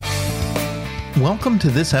Welcome to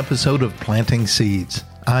this episode of Planting Seeds.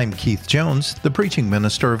 I'm Keith Jones, the preaching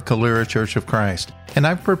minister of Calera Church of Christ, and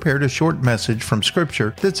I've prepared a short message from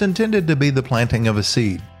Scripture that's intended to be the planting of a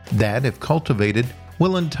seed that, if cultivated,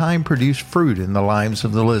 will in time produce fruit in the lives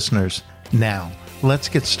of the listeners. Now, let's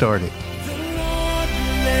get started. The Lord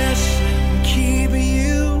bless and keep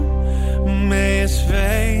you. May His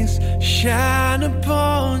face shine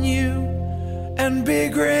upon you and be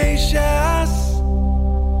gracious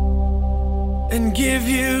and give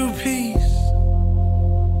you peace.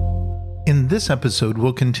 In this episode,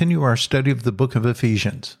 we'll continue our study of the book of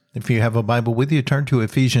Ephesians. If you have a Bible with you, turn to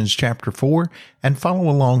Ephesians chapter 4 and follow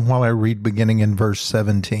along while I read beginning in verse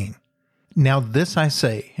 17. Now this I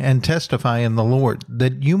say and testify in the Lord,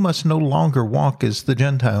 that you must no longer walk as the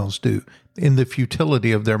Gentiles do, in the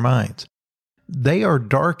futility of their minds. They are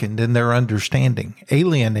darkened in their understanding,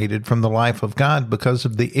 alienated from the life of God because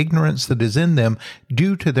of the ignorance that is in them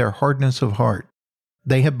due to their hardness of heart.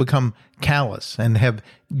 They have become callous and have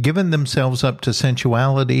given themselves up to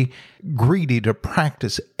sensuality, greedy to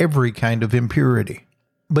practice every kind of impurity.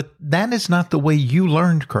 But that is not the way you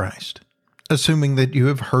learned Christ. Assuming that you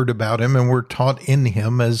have heard about Him and were taught in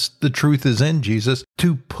Him as the truth is in Jesus,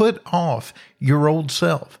 to put off your old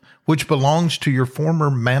self, which belongs to your former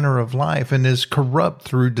manner of life and is corrupt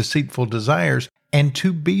through deceitful desires, and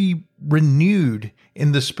to be renewed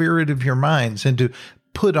in the spirit of your minds, and to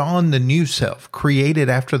put on the new self, created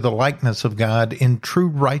after the likeness of God in true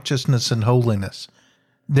righteousness and holiness.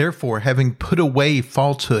 Therefore, having put away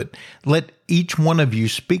falsehood, let each one of you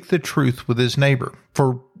speak the truth with his neighbor,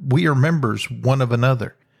 for we are members one of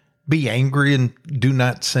another. Be angry and do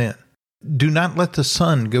not sin. Do not let the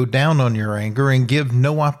sun go down on your anger, and give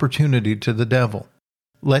no opportunity to the devil.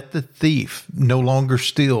 Let the thief no longer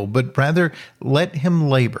steal, but rather let him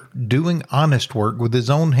labor, doing honest work with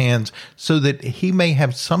his own hands, so that he may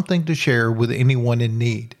have something to share with anyone in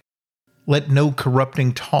need. Let no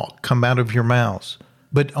corrupting talk come out of your mouths,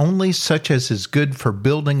 but only such as is good for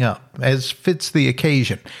building up, as fits the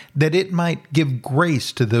occasion, that it might give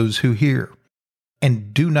grace to those who hear.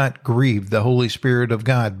 And do not grieve the Holy Spirit of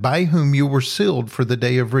God, by whom you were sealed for the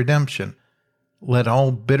day of redemption. Let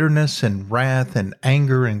all bitterness and wrath and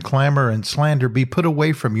anger and clamor and slander be put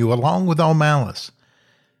away from you, along with all malice.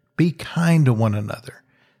 Be kind to one another,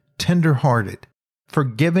 tender-hearted,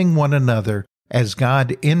 forgiving one another, as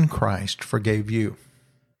God in Christ forgave you.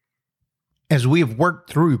 As we have worked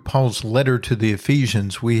through Paul's letter to the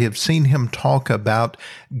Ephesians, we have seen him talk about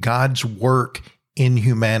God's work in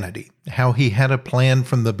humanity, how He had a plan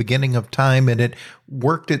from the beginning of time and it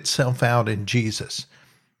worked itself out in Jesus.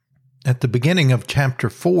 At the beginning of chapter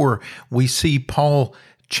 4, we see Paul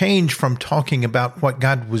change from talking about what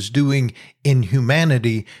God was doing in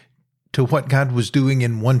humanity to what God was doing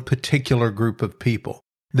in one particular group of people.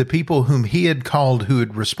 The people whom He had called, who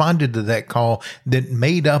had responded to that call, that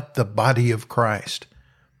made up the body of Christ.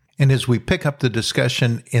 And as we pick up the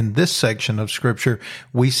discussion in this section of Scripture,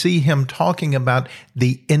 we see him talking about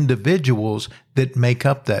the individuals that make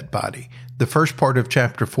up that body. The first part of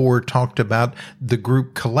chapter 4 talked about the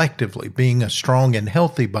group collectively being a strong and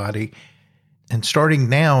healthy body. And starting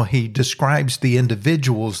now, he describes the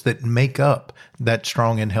individuals that make up that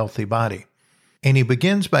strong and healthy body. And he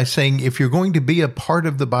begins by saying, if you're going to be a part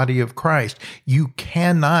of the body of Christ, you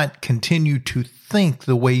cannot continue to think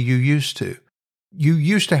the way you used to. You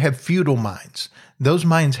used to have futile minds. Those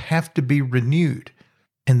minds have to be renewed.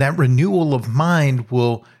 And that renewal of mind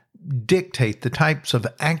will dictate the types of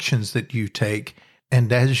actions that you take.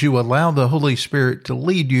 And as you allow the Holy Spirit to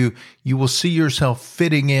lead you, you will see yourself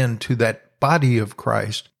fitting into that body of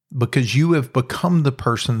Christ because you have become the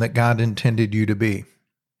person that God intended you to be.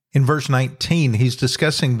 In verse 19, he's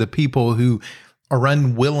discussing the people who are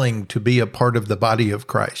unwilling to be a part of the body of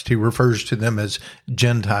Christ. He refers to them as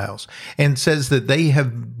Gentiles and says that they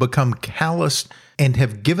have become calloused and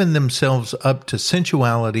have given themselves up to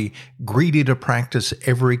sensuality, greedy to practice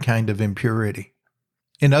every kind of impurity.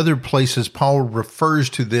 In other places, Paul refers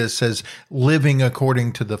to this as living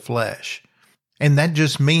according to the flesh. And that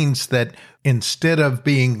just means that instead of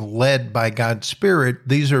being led by God's Spirit,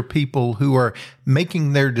 these are people who are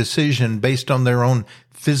making their decision based on their own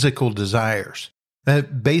physical desires,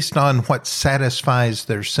 based on what satisfies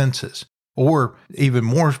their senses, or even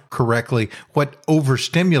more correctly, what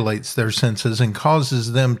overstimulates their senses and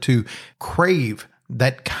causes them to crave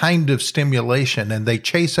that kind of stimulation, and they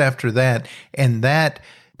chase after that, and that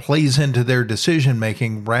plays into their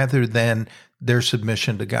decision-making rather than their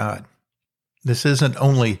submission to God. This isn't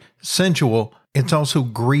only sensual, it's also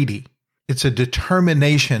greedy. It's a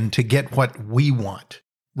determination to get what we want,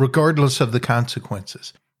 regardless of the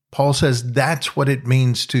consequences. Paul says that's what it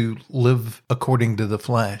means to live according to the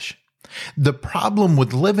flesh. The problem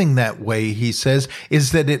with living that way, he says,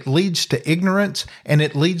 is that it leads to ignorance and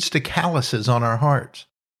it leads to calluses on our hearts.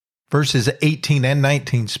 Verses 18 and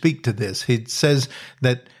 19 speak to this. It says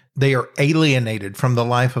that they are alienated from the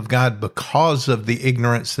life of God because of the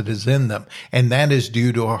ignorance that is in them, and that is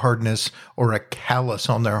due to a hardness or a callous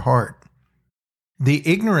on their heart. The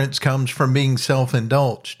ignorance comes from being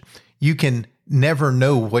self-indulged. You can never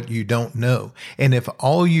know what you don't know. And if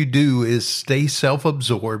all you do is stay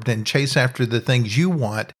self-absorbed and chase after the things you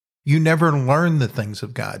want, you never learn the things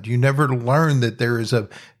of God. You never learn that there is a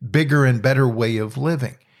bigger and better way of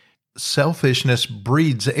living. Selfishness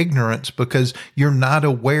breeds ignorance because you're not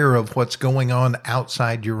aware of what's going on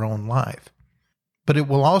outside your own life. But it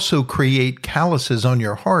will also create calluses on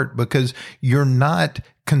your heart because you're not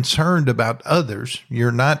concerned about others.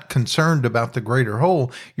 You're not concerned about the greater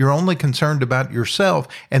whole. You're only concerned about yourself,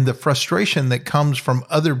 and the frustration that comes from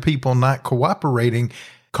other people not cooperating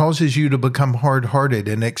causes you to become hard-hearted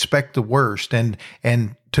and expect the worst and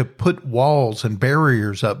to put walls and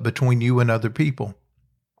barriers up between you and other people.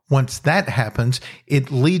 Once that happens,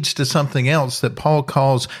 it leads to something else that Paul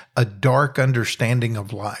calls a dark understanding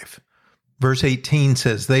of life. Verse 18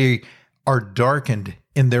 says they are darkened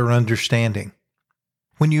in their understanding.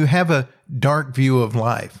 When you have a dark view of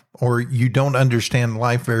life, or you don't understand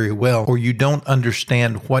life very well, or you don't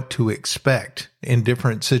understand what to expect in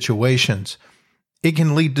different situations, it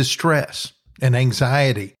can lead to stress and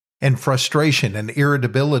anxiety and frustration and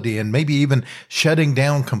irritability and maybe even shutting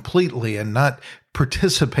down completely and not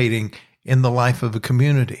participating in the life of a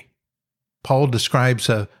community. Paul describes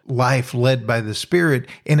a life led by the Spirit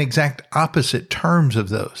in exact opposite terms of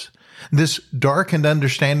those. This darkened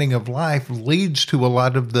understanding of life leads to a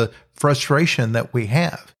lot of the frustration that we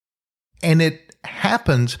have. And it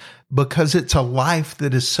happens because it's a life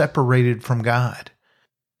that is separated from God.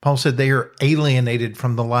 Paul said they are alienated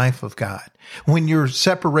from the life of God. When you're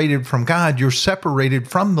separated from God, you're separated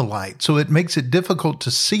from the light. So it makes it difficult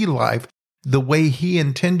to see life the way He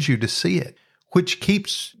intends you to see it, which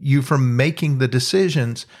keeps you from making the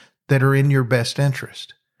decisions that are in your best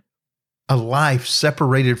interest. A life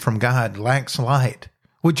separated from God lacks light,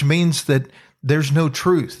 which means that there's no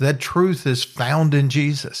truth. That truth is found in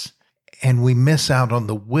Jesus, and we miss out on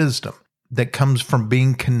the wisdom that comes from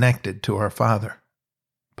being connected to our Father.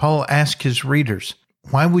 Paul asked his readers,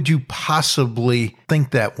 why would you possibly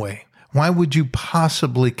think that way? Why would you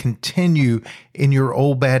possibly continue in your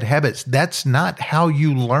old bad habits? That's not how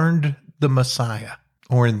you learned the Messiah.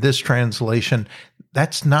 Or in this translation,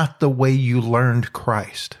 that's not the way you learned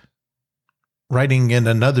Christ. Writing in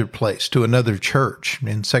another place to another church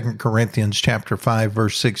in 2 Corinthians chapter 5,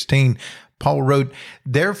 verse 16, Paul wrote,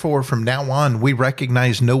 "Therefore, from now on, we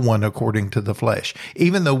recognize no one according to the flesh.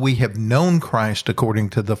 Even though we have known Christ according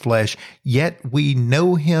to the flesh, yet we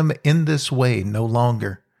know him in this way no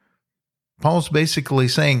longer." Paul's basically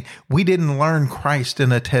saying, we didn't learn Christ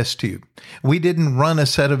in a test tube. We didn't run a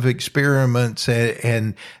set of experiments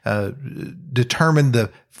and determine the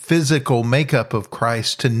physical makeup of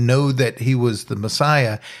Christ to know that he was the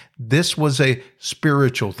Messiah. This was a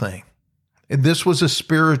spiritual thing. This was a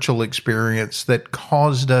spiritual experience that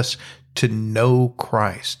caused us to know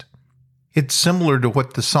Christ. It's similar to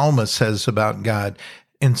what the psalmist says about God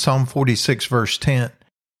in Psalm 46, verse 10.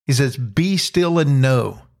 He says, "Be still and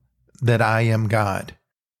know that I am God."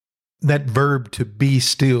 That verb to be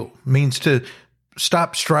still means to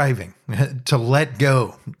stop striving, to let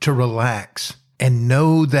go, to relax, and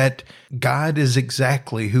know that God is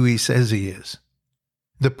exactly who he says he is.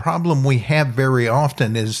 The problem we have very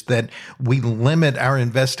often is that we limit our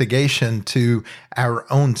investigation to our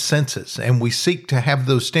own senses, and we seek to have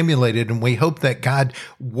those stimulated, and we hope that God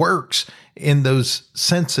works in those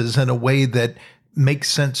senses in a way that makes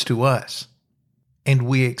sense to us. And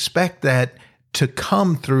we expect that to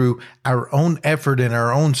come through our own effort and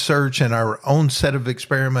our own search and our own set of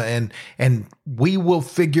experiment, and we will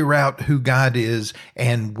figure out who God is,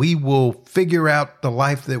 and we will figure out the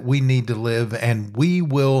life that we need to live, and we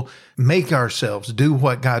will make ourselves do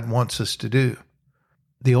what God wants us to do.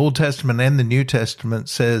 The Old Testament and the New Testament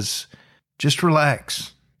says, just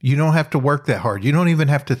relax. You don't have to work that hard. You don't even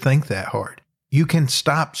have to think that hard. You can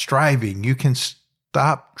stop striving. You can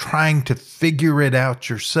stop trying to figure it out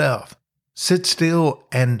yourself. Sit still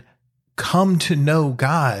and come to know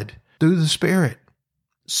God through the Spirit.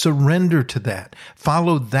 Surrender to that.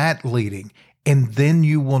 Follow that leading, and then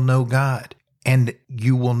you will know God, and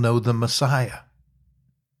you will know the Messiah.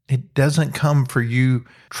 It doesn't come for you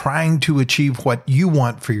trying to achieve what you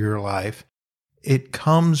want for your life. It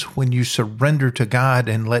comes when you surrender to God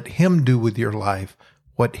and let him do with your life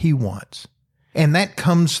what He wants. And that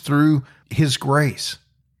comes through His grace.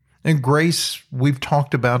 And grace, we've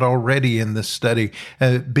talked about already in this study,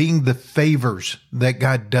 being the favors that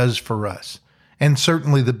God does for us. And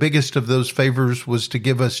certainly the biggest of those favors was to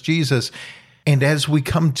give us Jesus. And as we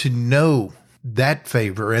come to know that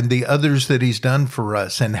favor and the others that He's done for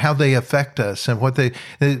us and how they affect us and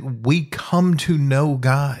we come to know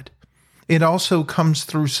God. It also comes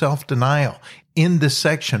through self-denial. In this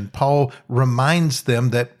section, Paul reminds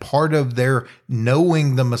them that part of their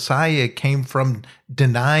knowing the Messiah came from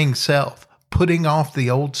denying self, putting off the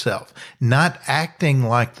old self, not acting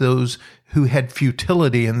like those who had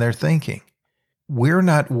futility in their thinking. We're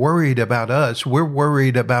not worried about us. We're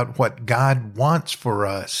worried about what God wants for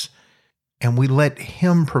us, and we let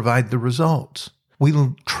Him provide the results. We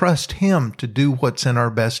trust Him to do what's in our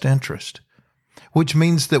best interest, which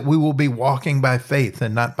means that we will be walking by faith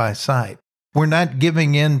and not by sight. We're not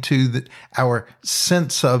giving in to our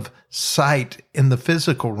sense of sight in the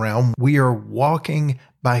physical realm. We are walking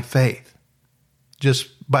by faith.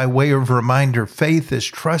 Just by way of reminder, faith is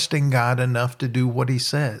trusting God enough to do what He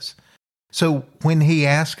says. So when He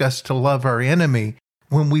asks us to love our enemy,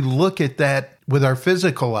 when we look at that with our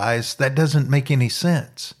physical eyes, that doesn't make any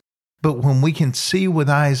sense. But when we can see with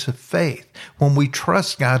eyes of faith, when we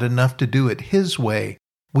trust God enough to do it His way,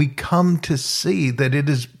 we come to see that it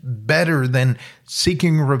is better than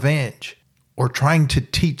seeking revenge or trying to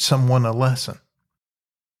teach someone a lesson.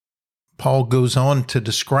 Paul goes on to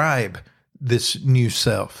describe this new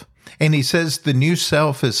self, and he says the new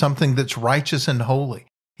self is something that's righteous and holy.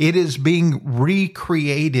 It is being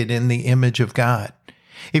recreated in the image of God.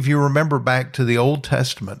 If you remember back to the Old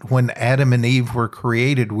Testament, when Adam and Eve were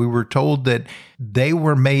created, we were told that they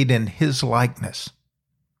were made in His likeness.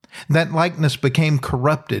 That likeness became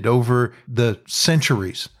corrupted over the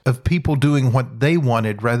centuries of people doing what they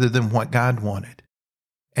wanted rather than what God wanted.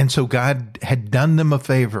 And so God had done them a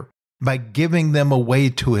favor by giving them a way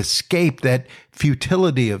to escape that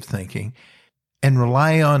futility of thinking and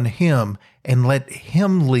rely on Him and let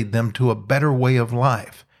Him lead them to a better way of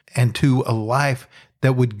life and to a life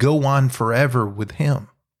that would go on forever with Him.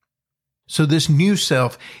 So this new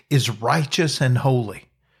self is righteous and holy.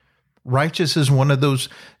 Righteous is one of those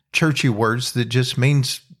churchy words that just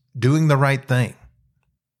means doing the right thing.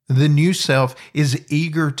 The new self is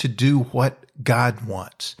eager to do what God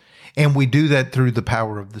wants. And we do that through the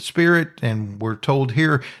power of the Spirit. And we're told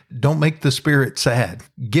here, don't make the Spirit sad.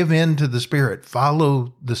 Give in to the Spirit.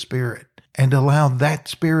 Follow the Spirit. And allow that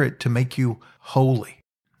Spirit to make you holy.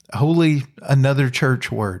 Holy, another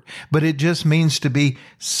church word. But it just means to be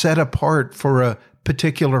set apart for a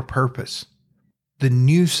particular purpose. The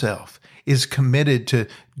new self is committed to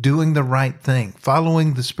doing the right thing,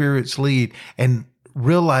 following the Spirit's lead, and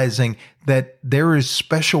realizing that there is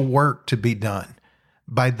special work to be done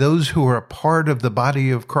by those who are a part of the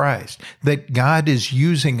body of Christ, that God is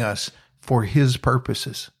using us for His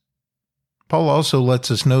purposes. Paul also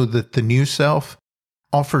lets us know that the new self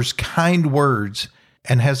offers kind words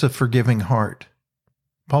and has a forgiving heart.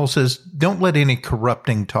 Paul says, don't let any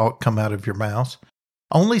corrupting talk come out of your mouths.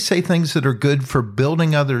 Only say things that are good for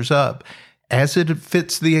building others up as it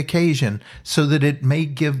fits the occasion, so that it may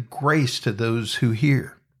give grace to those who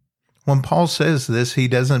hear. When Paul says this, he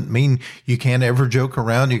doesn't mean you can't ever joke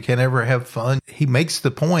around, you can't ever have fun. He makes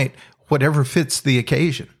the point, whatever fits the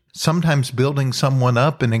occasion. Sometimes building someone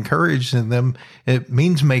up and encouraging them, it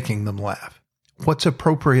means making them laugh. What's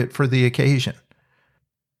appropriate for the occasion?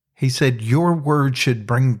 He said, your word should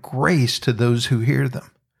bring grace to those who hear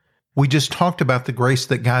them. We just talked about the grace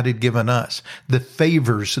that God had given us, the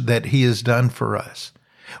favors that He has done for us.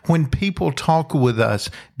 When people talk with us,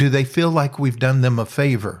 do they feel like we've done them a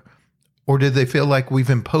favor? Or do they feel like we've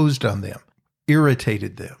imposed on them,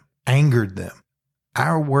 irritated them, angered them?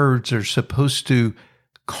 Our words are supposed to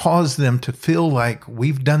cause them to feel like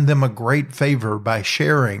we've done them a great favor by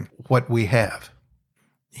sharing what we have.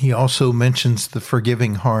 He also mentions the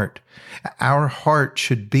forgiving heart. Our heart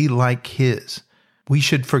should be like His. We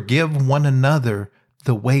should forgive one another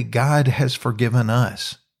the way God has forgiven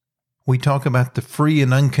us. We talk about the free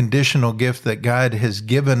and unconditional gift that God has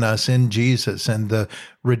given us in Jesus and the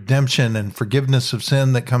redemption and forgiveness of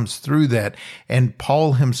sin that comes through that. And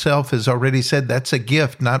Paul himself has already said that's a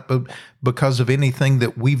gift, not because of anything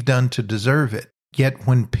that we've done to deserve it. Yet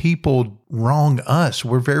when people wrong us,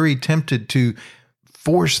 we're very tempted to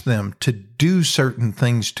force them to do certain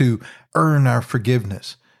things to earn our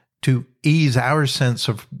forgiveness, to ease our sense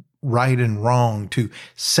of right and wrong, to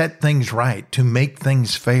set things right, to make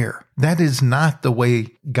things fair. That is not the way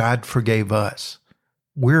God forgave us.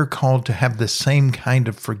 We're called to have the same kind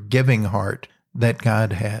of forgiving heart that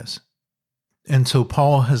God has. And so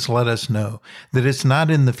Paul has let us know that it's not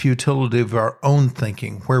in the futility of our own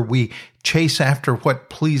thinking where we chase after what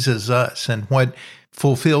pleases us and what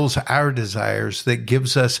fulfills our desires that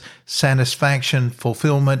gives us satisfaction,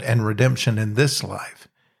 fulfillment, and redemption in this life.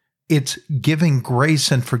 It's giving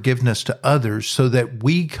grace and forgiveness to others so that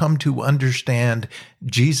we come to understand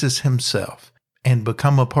Jesus himself and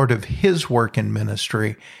become a part of his work and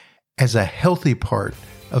ministry as a healthy part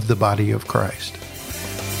of the body of Christ.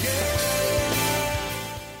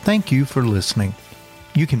 Thank you for listening.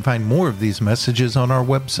 You can find more of these messages on our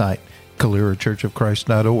website,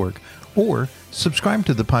 CaleraChurchOfChrist.org, or subscribe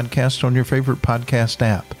to the podcast on your favorite podcast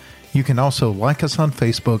app. You can also like us on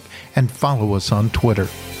Facebook and follow us on Twitter.